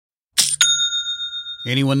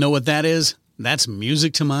Anyone know what that is? That's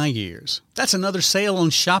music to my ears. That's another sale on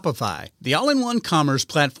Shopify, the all-in-one commerce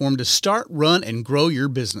platform to start, run, and grow your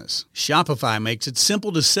business. Shopify makes it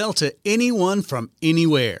simple to sell to anyone from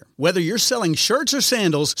anywhere. Whether you're selling shirts or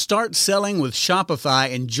sandals, start selling with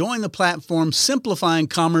Shopify and join the platform simplifying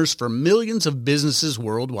commerce for millions of businesses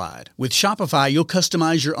worldwide. With Shopify, you'll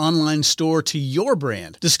customize your online store to your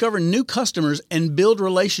brand, discover new customers, and build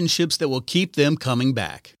relationships that will keep them coming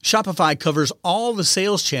back. Shopify covers all the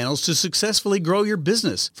sales channels to successfully grow your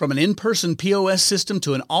business, from an in-person POS system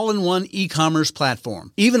to an all-in-one e-commerce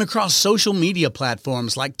platform, even across social media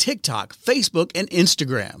platforms like TikTok, Facebook, and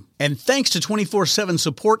Instagram. And thanks to 24/7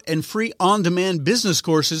 support and free on-demand business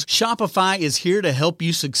courses, Shopify is here to help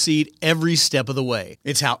you succeed every step of the way.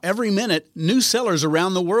 It's how every minute, new sellers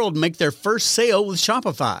around the world make their first sale with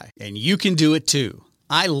Shopify. And you can do it too.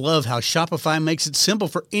 I love how Shopify makes it simple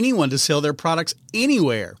for anyone to sell their products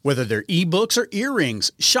anywhere. Whether they're ebooks or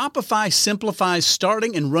earrings, Shopify simplifies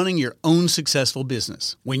starting and running your own successful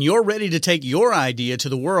business. When you're ready to take your idea to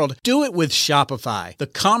the world, do it with Shopify, the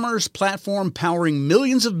commerce platform powering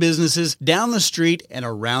millions of businesses down the street and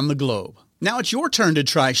around the globe. Now it's your turn to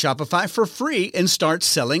try Shopify for free and start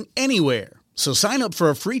selling anywhere. So sign up for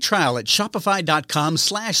a free trial at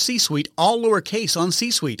shopify.com/C-Suite, all lowercase on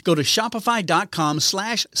C-Suite. Go to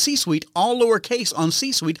shopify.com/C-Suite, all lowercase on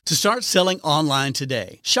C-Suite to start selling online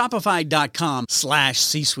today.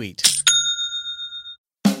 Shopify.com/C-Suite.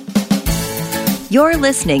 You're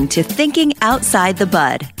listening to Thinking Outside the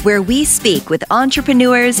Bud, where we speak with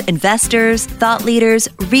entrepreneurs, investors, thought leaders,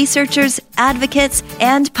 researchers, advocates,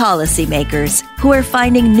 and policymakers who are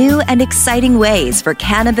finding new and exciting ways for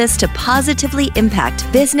cannabis to positively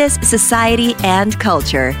impact business, society, and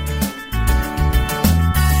culture.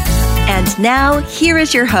 And now, here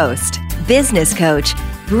is your host, business coach,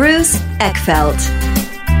 Bruce Eckfeldt.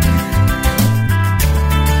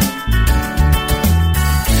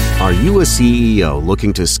 Are you a CEO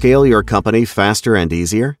looking to scale your company faster and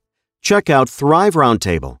easier? Check out Thrive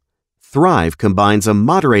Roundtable. Thrive combines a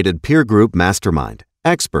moderated peer group mastermind,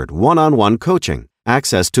 expert one-on-one coaching,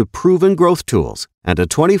 access to proven growth tools, and a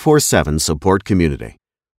 24/7 support community.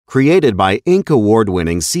 Created by Inc.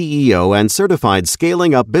 award-winning CEO and certified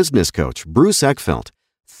scaling up business coach Bruce Eckfeldt,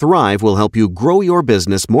 Thrive will help you grow your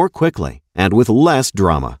business more quickly and with less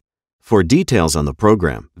drama. For details on the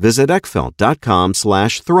program, visit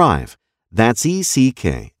eckfeldt.com/thrive. That's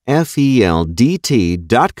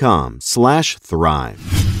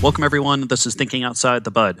ECKFELDT.com/thrive. Welcome, everyone. This is Thinking Outside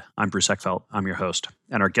the Bud. I'm Bruce Eckfeldt. I'm your host.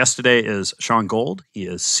 And our guest today is Sean Gold. He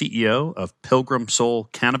is CEO of Pilgrim Soul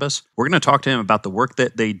Cannabis. We're going to talk to him about the work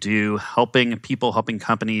that they do, helping people, helping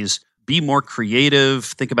companies be more creative,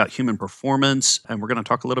 think about human performance, and we're going to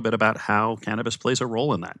talk a little bit about how cannabis plays a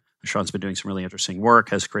role in that. Sean's been doing some really interesting work,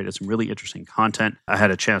 has created some really interesting content. I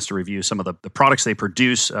had a chance to review some of the products they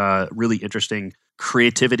produce, really interesting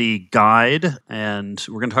creativity guide, and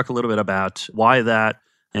we're going to talk a little bit about why that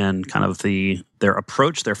and kind of their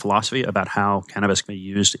approach, their philosophy about how cannabis can be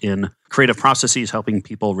used in creative processes, helping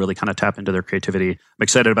people really kind of tap into their creativity. I'm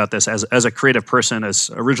excited about this as a creative person, as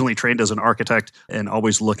originally trained as an architect and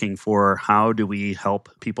always looking for how do we help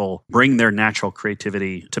people bring their natural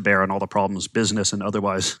creativity to bear on all the problems, business and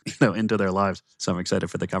otherwise, into their lives. So I'm excited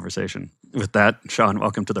for the conversation. With that, Sean,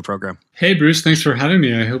 welcome to the program. Hey, Bruce, thanks for having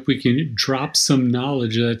me. I hope we can drop some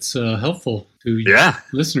knowledge that's helpful to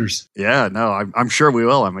listeners. Yeah, no, I'm sure we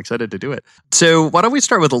will. I'm excited to do it. So why don't we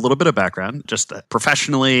start with a little bit of background, just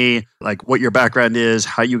professionally, like what your background is,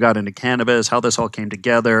 how you got into cannabis, how this all came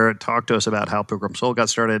together. Talk to us about how Pilgrim Soul got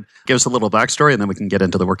started. Give us a little backstory, and then we can get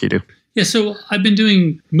into the work you do. Yeah, so I've been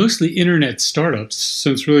doing mostly internet startups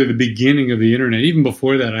since really the beginning of the internet. Even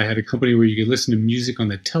before that, I had a company where you could listen to music on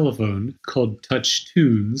the telephone called Touch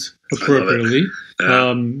Tunes appropriately.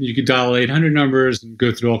 You could dial 800 numbers and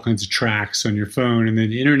go through all kinds of tracks on your phone. And then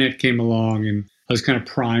the internet came along, and I was kind of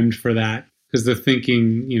primed for that because the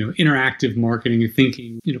thinking, interactive marketing and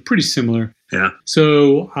thinking, pretty similar. Yeah.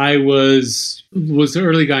 So I was the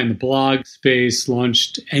early guy in the blog space,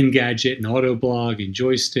 launched Engadget and Autoblog and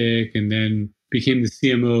Joystick, and then became the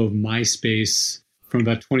CMO of MySpace from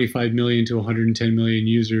about 25 million to 110 million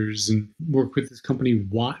users, and worked with this company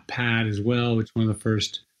Wattpad as well, which is one of the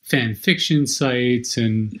first fan fiction sites,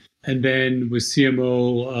 and then was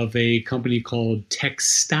CMO of a company called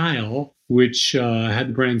Textile, which had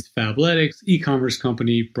the brands Fabletics, e-commerce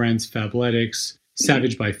company, brands Fabletics,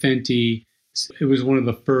 Savage by Fenty. It was one of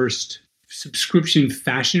the first subscription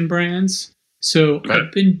fashion brands. So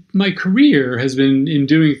my career has been in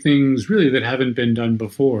doing things really that haven't been done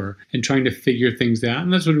before and trying to figure things out.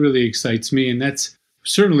 And that's what really excites me. And that's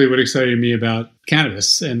certainly what excited me about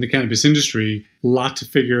cannabis and the cannabis industry. A lot to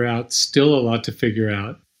figure out, still a lot to figure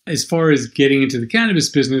out. As far as getting into the cannabis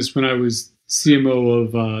business, when I was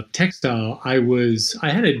CMO of textile, I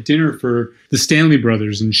had a dinner for the Stanley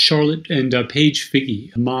brothers and Charlotte and Paige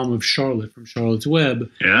Figge, the mom of Charlotte from Charlotte's Web.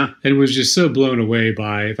 Yeah. And was just so blown away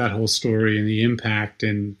by that whole story and the impact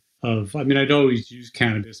I'd always used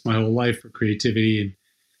cannabis my whole life for creativity and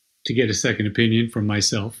to get a second opinion from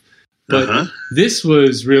myself. But this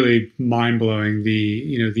was really mind-blowing,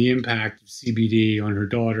 the impact of CBD on her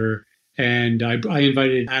daughter. And I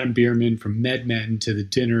invited Adam Bierman from MedMen to the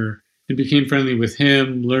dinner and became friendly with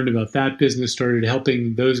him, learned about that business, started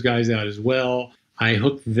helping those guys out as well. I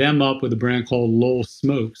hooked them up with a brand called Lowell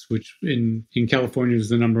Smokes, which in California is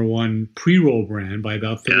the #1 pre-roll brand by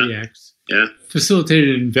about 3x. Yeah.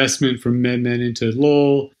 Facilitated an investment from MedMen into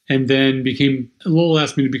Lowell, and then Lowell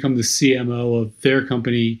asked me to become the CMO of their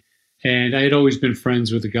company. And I had always been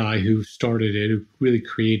friends with the guy who started it, who really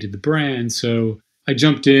created the brand. So I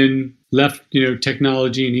jumped in, left,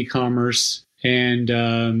 technology and e-commerce. And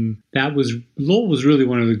Lowell was really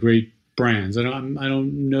one of the great brands. I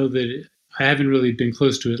don't know that I haven't really been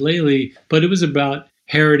close to it lately, but it was about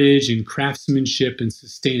heritage and craftsmanship and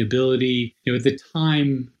sustainability. At the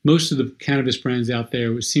time, most of the cannabis brands out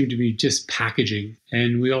there seemed to be just packaging.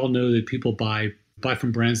 And we all know that people buy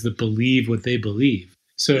from brands that believe what they believe.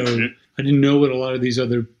 So I didn't know what a lot of these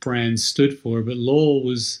other brands stood for, but Lowell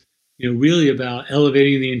was, really about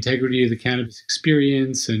elevating the integrity of the cannabis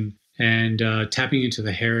experience and tapping into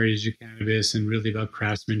the heritage of cannabis and really about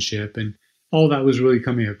craftsmanship. And all that was really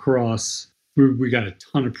coming across. We got a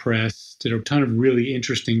ton of press, did a ton of really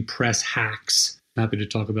interesting press hacks. Happy to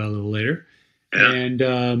talk about a little later. Yeah.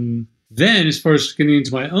 And then as far as getting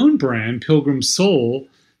into my own brand, Pilgrim Soul,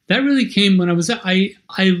 that really came when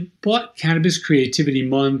I bought Cannabis Creativity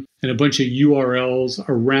Month and a bunch of URLs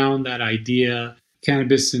around that idea.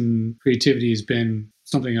 Cannabis and creativity has been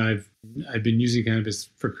something I've been using cannabis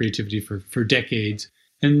for creativity for decades.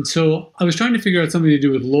 And so I was trying to figure out something to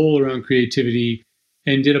do with Lowell around creativity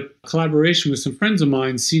and did a collaboration with some friends of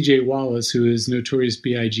mine, CJ Wallace, who is Notorious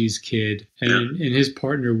B.I.G.'s kid, and his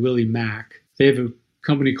partner, Willie Mack. They have a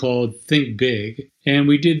company called Think Big. And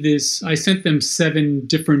we did this. I sent them 7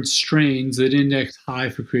 different strains that indexed high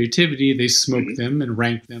for creativity. They smoked them and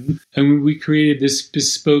ranked them. And we created this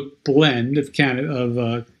bespoke blend of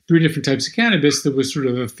 3 different types of cannabis that was sort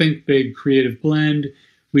of a Think Big creative blend.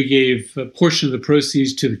 We gave a portion of the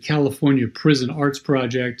proceeds to the California Prison Arts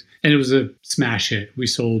Project, and it was a smash hit. We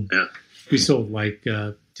sold like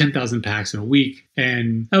 10,000 packs in a week,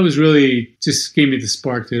 and that was really just gave me the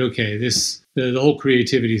spark that the whole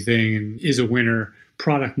creativity thing is a winner.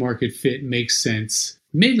 Product market fit makes sense.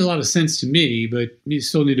 Made a lot of sense to me, but you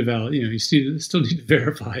still need to you still need to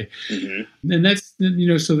verify. Mm-hmm. And that's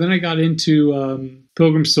so then I got into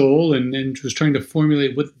Pilgrim Soul and was trying to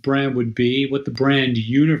formulate what the brand would be, what the brand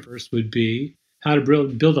universe would be, how to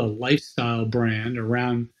build a lifestyle brand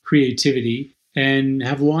around creativity, and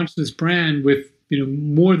have launched this brand with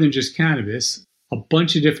more than just cannabis, a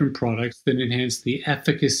bunch of different products that enhance the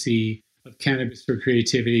efficacy of cannabis for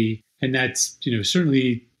creativity. And that's,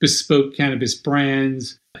 certainly bespoke cannabis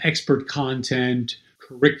brands, expert content,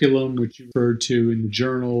 curriculum, which you referred to in the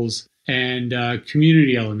journals, and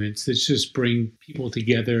community elements that just bring people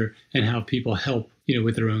together and how people help,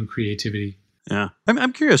 with their own creativity. Yeah.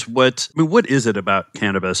 I'm curious, what is it about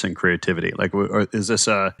cannabis and creativity? Like, is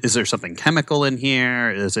there something chemical in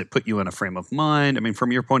here? Does it put you in a frame of mind? I mean,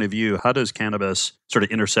 from your point of view, how does cannabis sort of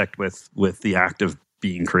intersect with the act of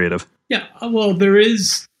being creative? Yeah, well,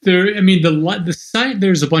 there's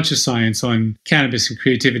a bunch of science on cannabis and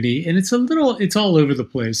creativity, and it's all over the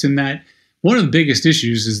place in that one of the biggest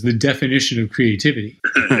issues is the definition of creativity.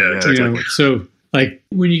 Yeah, exactly. So like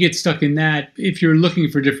when you get stuck in that, if you're looking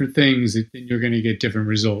for different things, then you're going to get different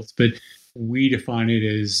results. But we define it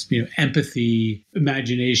as, empathy,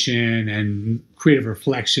 imagination, and creative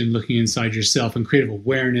reflection, looking inside yourself, and creative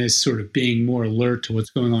awareness, sort of being more alert to what's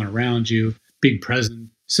going on around you, being present.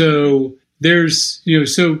 So there's,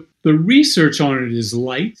 so the research on it is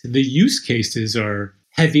light. The use cases are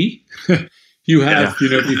heavy. You have,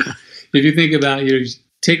 if you think about,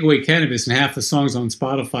 take away cannabis and half the songs on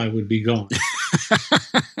Spotify would be gone.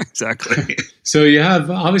 Exactly. So you have,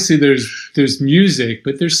 obviously there's music,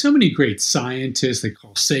 but there's so many great scientists like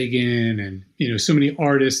Carl Sagan and, so many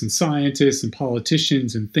artists and scientists and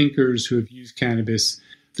politicians and thinkers who have used cannabis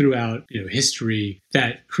throughout, history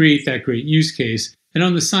that create that great use case. And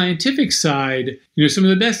on the scientific side, some of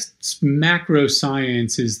the best macro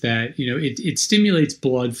science is that, it stimulates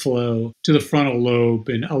blood flow to the frontal lobe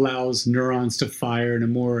and allows neurons to fire in a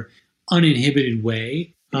more uninhibited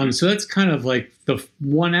way. So that's kind of like the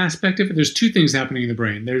one aspect of it. There's two things happening in the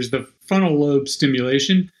brain. There's the frontal lobe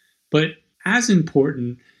stimulation, but as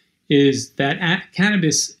important is that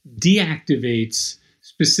cannabis deactivates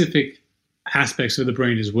specific aspects of the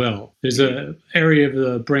brain as well. There's an area of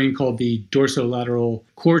the brain called the dorsolateral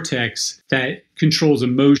cortex that controls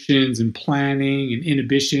emotions and planning and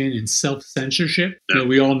inhibition and self-censorship.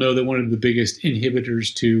 We all know that one of the biggest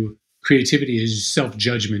inhibitors to creativity is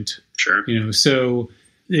self-judgment. Sure. So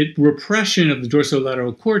the repression of the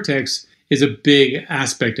dorsolateral cortex is a big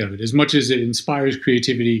aspect of it. As much as it inspires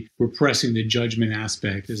creativity, repressing the judgment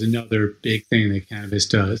aspect is another big thing that cannabis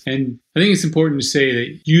does. And I think it's important to say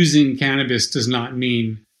that using cannabis does not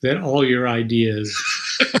mean that all your ideas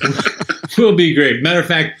will be great. Matter of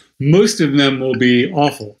fact, most of them will be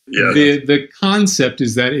awful. Yeah. The concept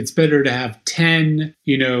is that it's better to have 10,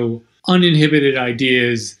 uninhibited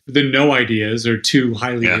ideas than no ideas, or 2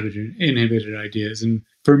 highly inhibited ideas. And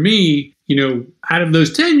for me, out of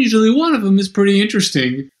those 10, usually one of them is pretty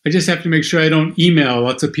interesting. I just have to make sure I don't email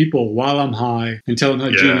lots of people while I'm high and tell them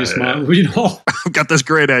how genius I've got this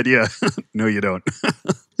great idea. No, you don't.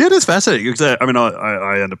 Yeah, it is fascinating.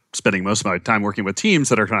 I end up spending most of my time working with teams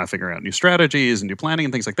that are trying to figure out new strategies and new planning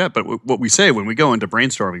and things like that. But what we say when we go into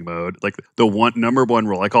brainstorming mode, like the number one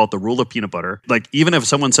rule, I call it the rule of peanut butter. Like even if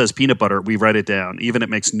someone says peanut butter, we write it down. Even if it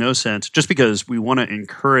makes no sense, just because we want to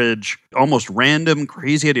encourage almost random,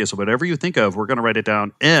 crazy ideas. So whatever you think of, we're going to write it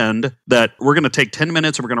down, and that we're going to take 10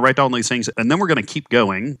 minutes and we're going to write down all these things, and then we're going to keep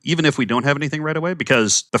going, even if we don't have anything right away,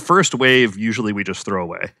 because the first wave usually we just throw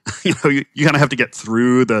away. You kind of have to get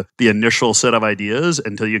through the initial set of ideas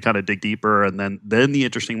until you kind of dig deeper, and then the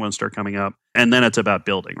interesting ones start coming up. And then it's about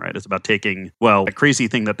building, right? It's about taking, a crazy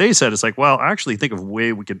thing that they said, it's like, I actually think of a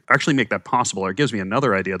way we could actually make that possible, or it gives me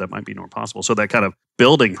another idea that might be more possible. So that kind of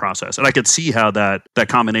building process. And I could see how that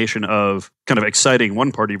combination of kind of exciting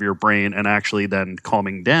one part of your brain and actually then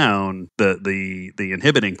calming down the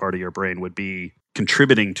inhibiting part of your brain would be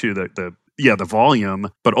contributing to the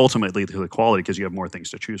volume, but ultimately to the quality, because you have more things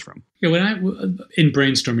to choose from. Yeah, in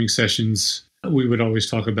brainstorming sessions, we would always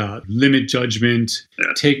talk about limit judgment,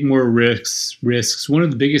 take more risks. One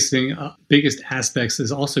of the biggest aspects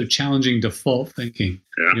is also challenging default thinking.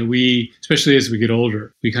 Yeah. We, especially as we get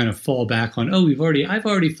older, we kind of fall back on, I've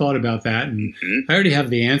already thought about that, and I already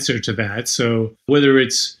have the answer to that. So whether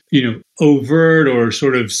it's overt or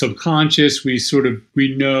sort of subconscious,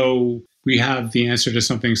 we know we have the answer to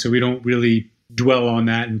something, so we don't really dwell on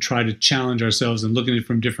that and try to challenge ourselves and look at it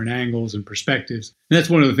from different angles and perspectives. And that's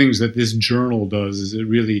one of the things that this journal does, is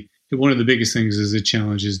one of the biggest things is it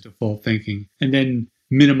challenges default thinking. And then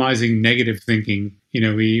minimizing negative thinking.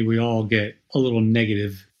 We all get a little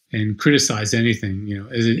negative and criticize anything.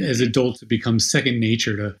 As adults, it becomes second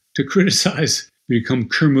nature to criticize. We become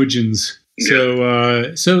curmudgeons.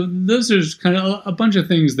 Yeah. So those are kind of a bunch of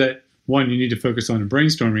things that, one, you need to focus on in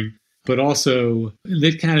brainstorming, but also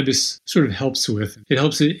that cannabis sort of helps with. It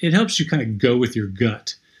helps you kind of go with your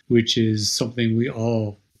gut, which is something we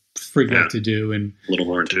all forget to do. And a little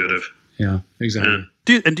more intuitive. Yeah, exactly.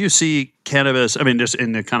 Do you see cannabis, just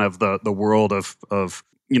in the kind of the world of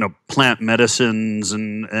plant medicines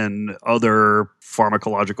and other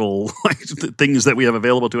pharmacological things that we have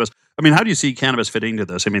available to us? How do you see cannabis fitting into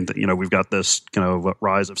this? We've got this kind of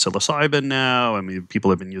rise of psilocybin now. People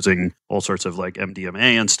have been using all sorts of like MDMA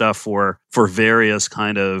and stuff for various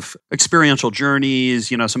kind of experiential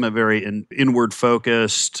journeys. Some are very inward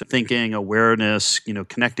focused thinking, awareness.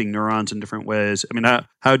 Connecting neurons in different ways.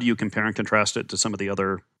 How do you compare and contrast it to some of the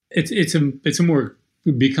other? It's a more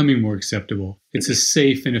becoming more acceptable. It's a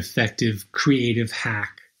safe and effective creative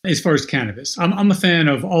hack. As far as cannabis, I'm a fan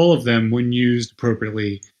of all of them when used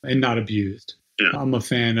appropriately and not abused. Yeah. I'm a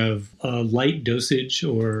fan of light dosage,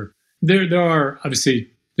 or there are obviously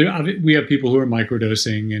we have people who are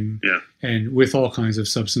microdosing and with all kinds of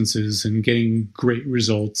substances and getting great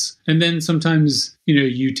results. And then sometimes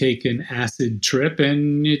you take an acid trip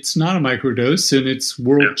and it's not a microdose and it's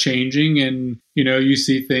world changing, and you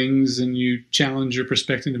see things and you challenge your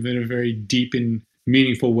perspective in a very deep and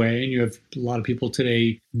meaningful way. And you have a lot of people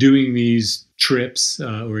today doing these trips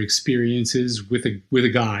or experiences with a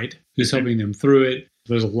guide who's helping them through it.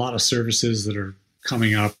 There's a lot of services that are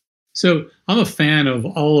coming up. So I'm a fan of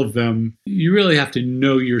all of them. You really have to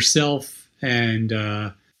know yourself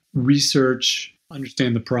and research,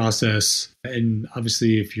 understand the process. And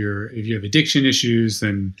obviously, if you have addiction issues,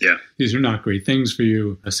 then these are not great things for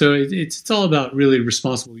you. So it's all about really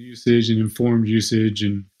responsible usage and informed usage.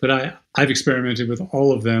 But I've experimented with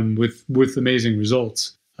all of them with amazing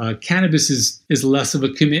results. Cannabis is less of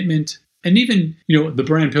a commitment And even, the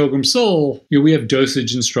brand Pilgrim Soul, we have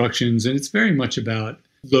dosage instructions, and it's very much about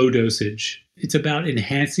low dosage. It's about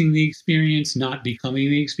enhancing the experience, not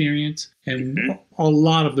becoming the experience. And a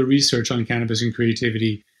lot of the research on cannabis and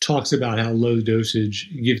creativity talks about how low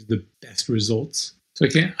dosage gives the best results. So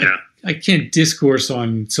I can't discourse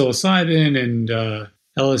on psilocybin and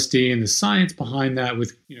LSD and the science behind that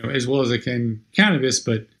with, as well as I can cannabis,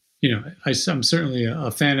 but, I'm certainly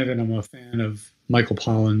a fan of it. I'm a fan of Michael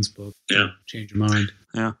Pollan's book, Change Your Mind.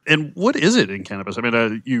 Yeah. And what is it in cannabis? I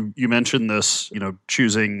mean, you mentioned this,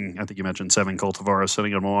 choosing, I think you mentioned 7 cultivars,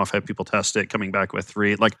 setting them off, have people test it, coming back with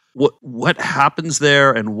 3. Like what happens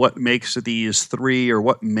there, and what makes these 3, or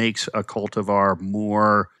what makes a cultivar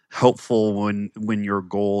more helpful when your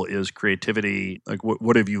goal is creativity? Like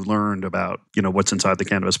what have you learned about, what's inside the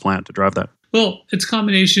cannabis plant to drive that? Well, it's a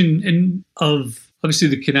combination of obviously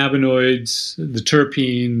the cannabinoids, the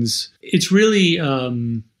terpenes. It's really,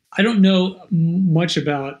 I don't know much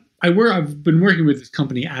about, I've been working with this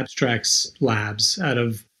company, Abstracts Labs, out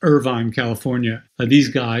of Irvine, California. These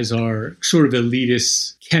guys are sort of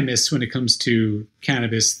elitist chemists when it comes to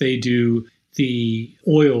cannabis. They do the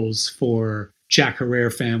oils for Jack Herer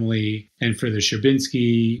family and for the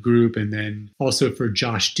Sherbinski group, and then also for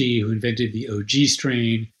Josh D, who invented the OG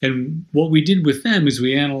strain. And what we did with them is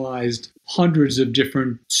we analyzed hundreds of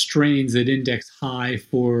different strains that index high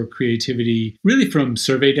for creativity, really from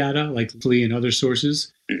survey data like Lee and other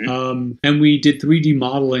sources. And we did 3D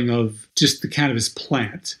modeling of just the cannabis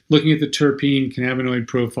plant, looking at the terpene cannabinoid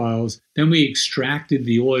profiles. Then we extracted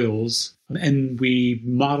the oils and we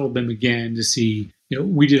modeled them again to see,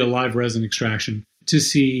 we did a live resin extraction to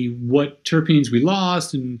see what terpenes we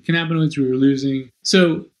lost and cannabinoids we were losing.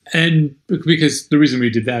 So, and because the reason we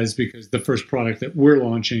did that is because the first product that we're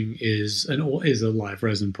launching is a live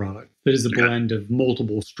resin product that is a blend of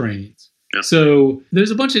multiple strains. Yeah. So there's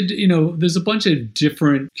a bunch of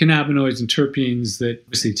different cannabinoids and terpenes that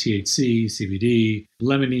obviously THC, CBD,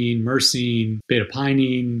 limonene, myrcene,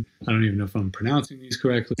 beta-pinene. I don't even know if I'm pronouncing these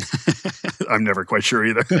correctly. I'm never quite sure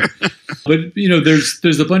either. But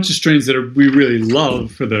there's a bunch of strains that we really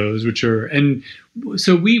love for those, and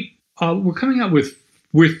so we're coming out with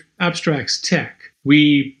Abstracts Tech.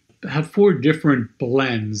 We have 4 different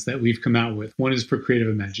blends that we've come out with. One is for creative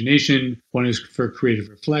imagination, one is for creative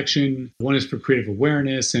reflection, one is for creative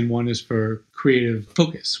awareness, and one is for creative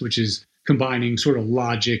focus, which is combining sort of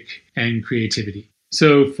logic and creativity.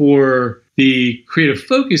 So for the creative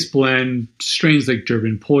focus blend, strains like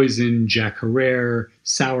Durban Poison, Jack Herer,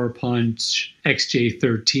 Sour Punch,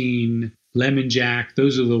 XJ13, Lemon Jack,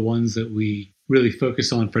 those are the ones that we really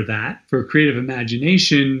focus on for that. For creative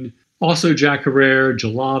imagination, also Jack Herer,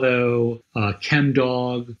 Gelato,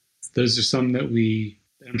 Chemdog. Those are some that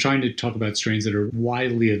I'm trying to talk about strains that are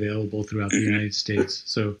widely available throughout the United States,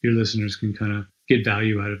 so your listeners can kind of get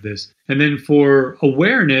value out of this. And then for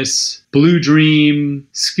awareness, Blue Dream,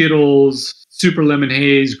 Skittles, Super Lemon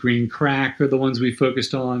Haze, Green Crack are the ones we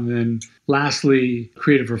focused on. And then lastly,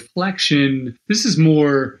 creative reflection. This is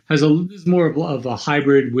more of a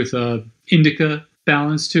hybrid with a indica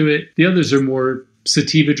balance to it. The others are more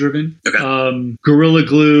sativa driven. Okay. Gorilla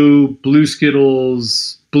Glue, Blue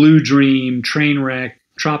Skittles, Blue Dream, Trainwreck,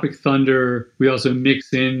 Tropic Thunder. We also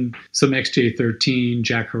mix in some XJ13,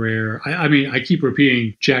 Jack Herer. I keep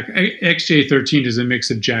repeating XJ13 is a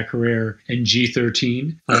mix of Jack Herer and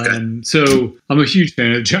G13. Okay. So I'm a huge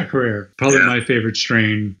fan of Jack Herer. Probably my favorite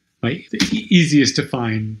strain. The easiest to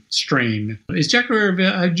find strain. Is Jack Herer,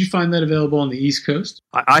 did you find that available on the East Coast?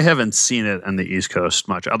 I haven't seen it on the East Coast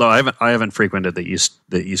much, although I haven't frequented the East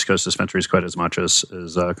Coast dispensaries quite as much as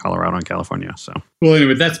Colorado and California. So, well,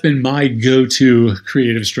 anyway, that's been my go-to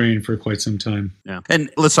creative strain for quite some time. Yeah,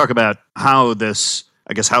 and let's talk about how this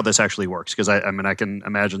actually works, because I can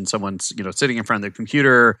imagine someone sitting in front of the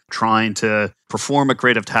computer trying to perform a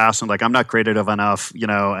creative task and like, I'm not creative enough,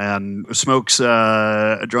 and smokes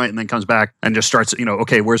a joint and then comes back and just starts,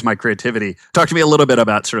 okay, where's my creativity? Talk to me a little bit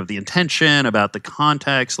about sort of the intention, about the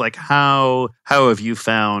context, like how have you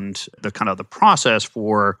found the kind of the process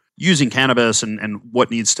for using cannabis and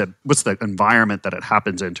what's the environment that it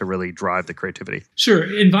happens in to really drive the creativity? Sure.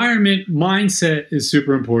 Environment, mindset is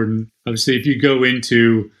super important. Obviously, if you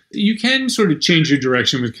can sort of change your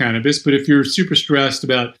direction with cannabis, but if you're super stressed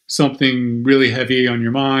about something really heavy on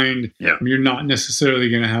your mind, you're not necessarily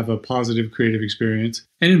going to have a positive creative experience.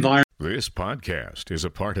 And environment. This podcast is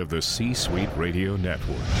a part of the C-Suite Radio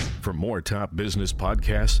Network. For more top business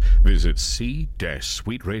podcasts, visit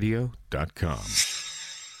c-suiteradio.com.